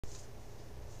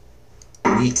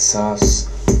beats us.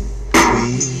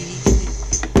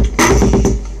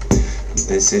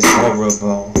 This is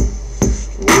horrible.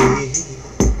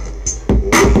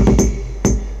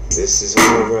 This is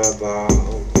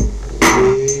horrible.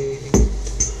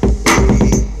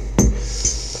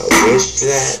 I wish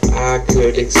that I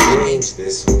could exchange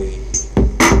this week,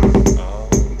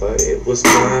 but it was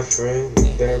my friend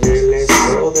that really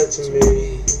sold it to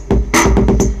me.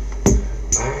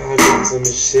 I got some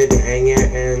shit hanging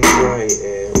and drying,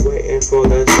 waiting for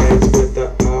the chance with the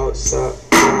outside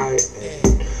flying.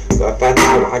 But by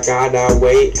now I gotta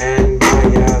wait and buy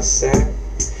a sack.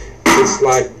 It's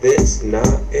like this,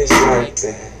 nah, it's like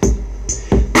that.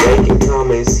 They can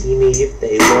come and see me if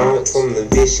they want, from the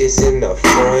vicious in the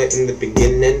front, in the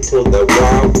beginning till the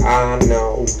walk. I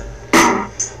know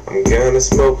I'm gonna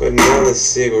smoke another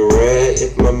cigarette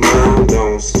if my mind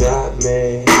don't stop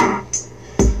me.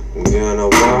 I'm gonna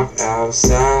walk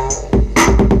outside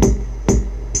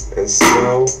and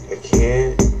smoke. I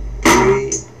can't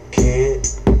breathe, can't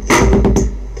think,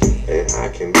 and I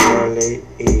can barely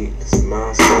eat, 'cause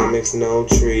my stomach's no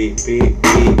treat.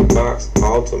 Beatbox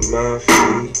all to my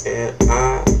feet, and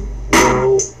I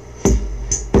know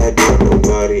that don't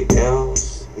nobody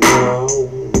else know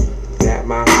that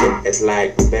my shit is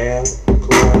like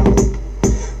Velcro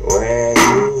when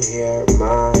you hear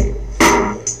my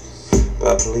voice.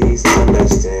 But please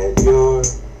understand your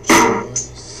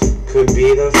choice could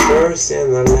be the first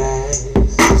and the last.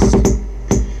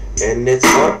 And it's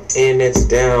up and it's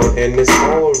down and it's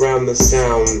all around the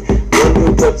sound. One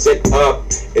who puts it up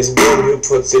is one who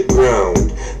puts it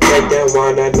round. They don't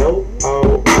wanna know,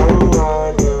 oh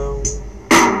I know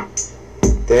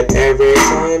that every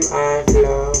time I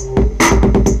flow,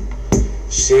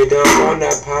 she don't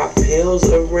wanna pop pills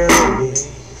around me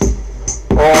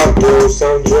or do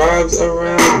some drugs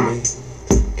around me,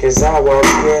 'cause I won't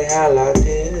get hella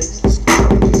pissed.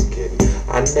 I'm just kidding,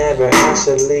 I never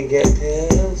actually get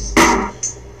pissed.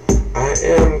 I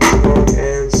am calm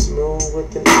and smooth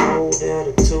with an old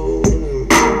attitude and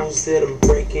the rules that I'm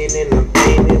breaking, and I'm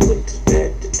aiming with the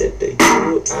fact that they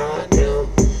do. I am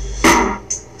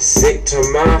sick to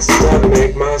my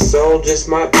stomach, my soul just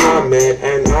might plummet,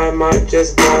 and I might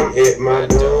just gun it my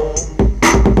dome.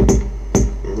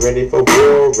 Ready for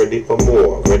war, ready for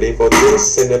more, ready for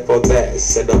this and for that,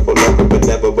 set up for never, but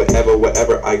never, wherever,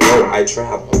 wherever I go, I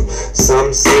travel.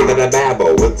 Some say that I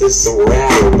babble with this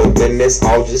rattle, but then it's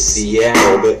all just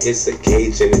Seattle. But it's a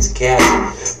cage and it's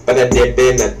cattle. But I dip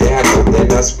in a dabble,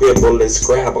 then I scribble and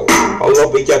scrabble all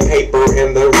over your paper,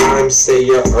 and the rhymes say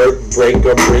you're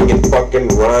earthbreaker, bringing fucking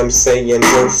rhymes saying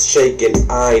earth shaking.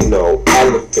 I know,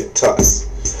 elephantus,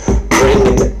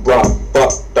 bringing it raw,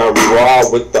 fuck the raw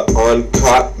with the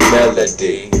uncut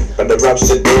melody. But the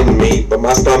eruption in me, but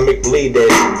my stomach bleeding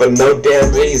for no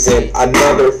damn reason.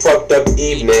 Another fucked up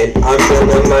evening, I'm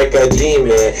feeling like a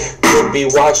demon. Could be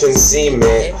watching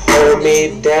semen, hold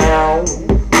me down.